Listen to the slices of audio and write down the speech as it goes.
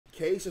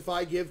Case, if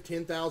I give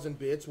 10,000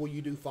 bits, will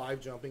you do 5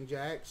 jumping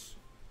jacks?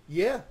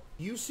 Yeah.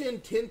 You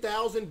send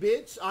 10,000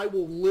 bits, I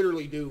will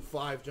literally do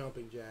 5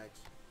 jumping jacks.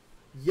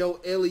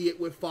 Yo, Elliot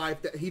with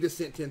 5, he just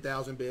sent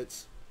 10,000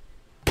 bits.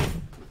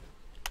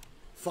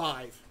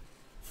 5.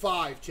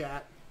 5,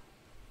 chat.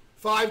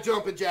 5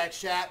 jumping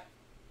jacks, chat.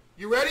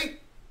 You ready?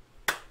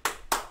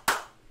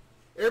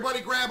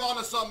 Everybody grab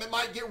onto something. It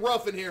might get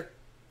rough in here.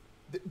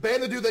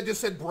 Ban the dude that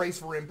just said brace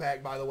for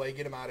impact, by the way.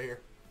 Get him out of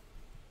here.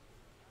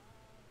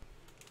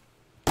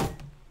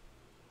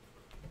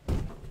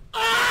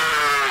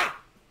 Ah!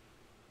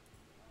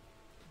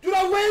 Dude,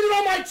 I landed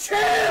on my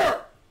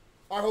chair!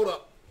 Alright, hold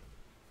up.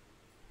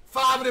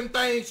 5 of them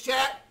things,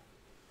 chat.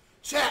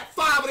 Chat,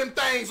 5 of them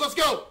things. Let's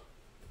go.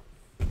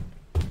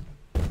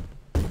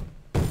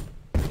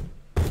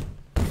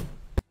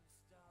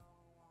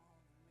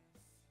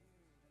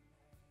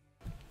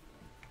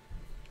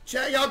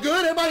 Chat, y'all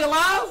good? Everybody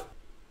alive?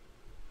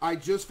 I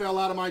just fell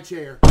out of my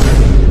chair.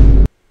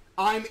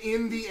 I'm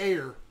in the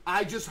air.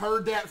 I just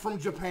heard that from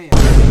Japan.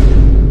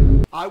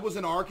 I was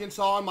in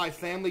Arkansas and my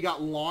family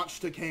got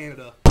launched to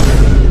Canada.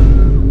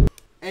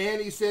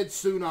 And he said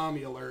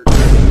tsunami alert.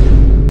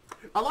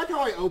 I like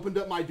how I opened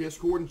up my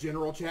Discord in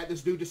general chat.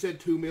 This dude just said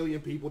 2 million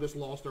people just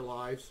lost their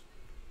lives.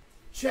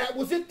 Chat,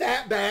 was it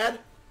that bad?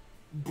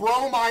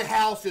 Bro, my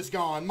house is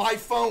gone. My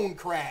phone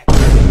cracked.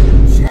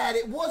 Chat,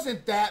 it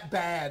wasn't that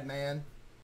bad, man.